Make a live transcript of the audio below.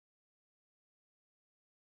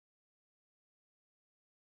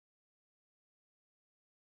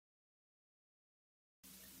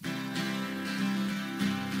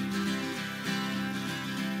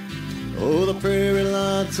Oh, the prairie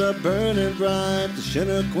lights are burning bright, the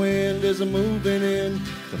Chinook wind is a-moving in.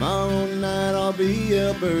 Tomorrow night I'll be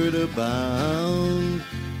Alberta bound.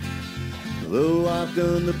 Though I've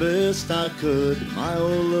done the best I could, my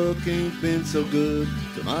old luck ain't been so good.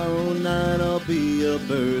 Tomorrow night I'll be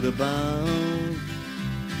Alberta bound.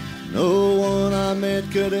 No one I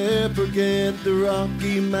met could ever forget the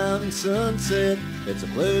Rocky Mountain sunset. It's a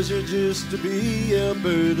pleasure just to be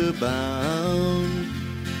Alberta bound.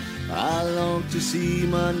 I long to see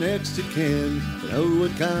my next of kin, to know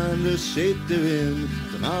what kind of shape they're in.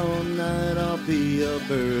 Tomorrow night I'll be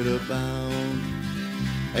Alberta bound.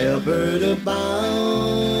 Alberta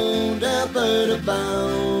bound, Alberta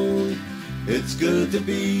bound. It's good to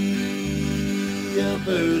be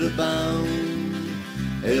Alberta bound.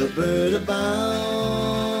 Alberta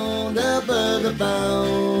bound, Alberta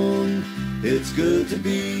bound. It's good to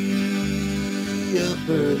be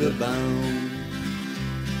Alberta bound.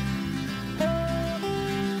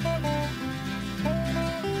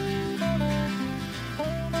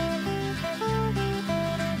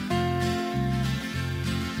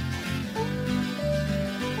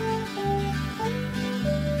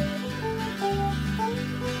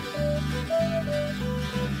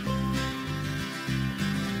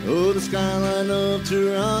 Oh, the skyline of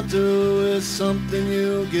Toronto is something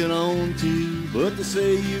you'll get on to, but they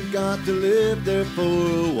say you've got to live there for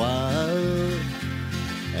a while.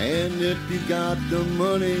 And if you got the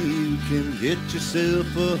money, you can get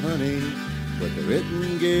yourself a honey, with a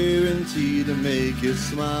written guarantee to make you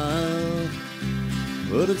smile.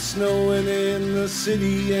 But it's snowing in the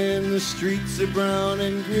city and the streets are brown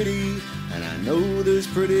and gritty, and I know there's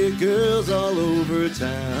pretty girls all over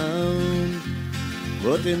town.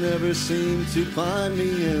 But they never seem to find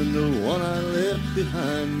me, and the one I left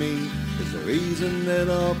behind me is the reason that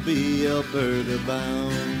I'll be Alberta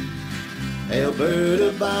bound.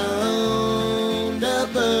 Alberta bound,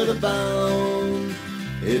 Alberta bound.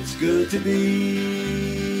 It's good to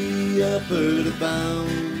be Alberta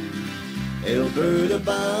bound. Alberta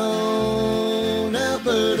bound,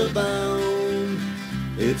 Alberta bound.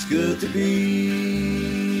 It's good to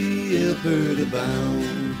be Alberta bound.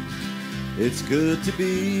 It's good to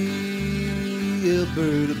be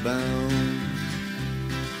Alberta bound.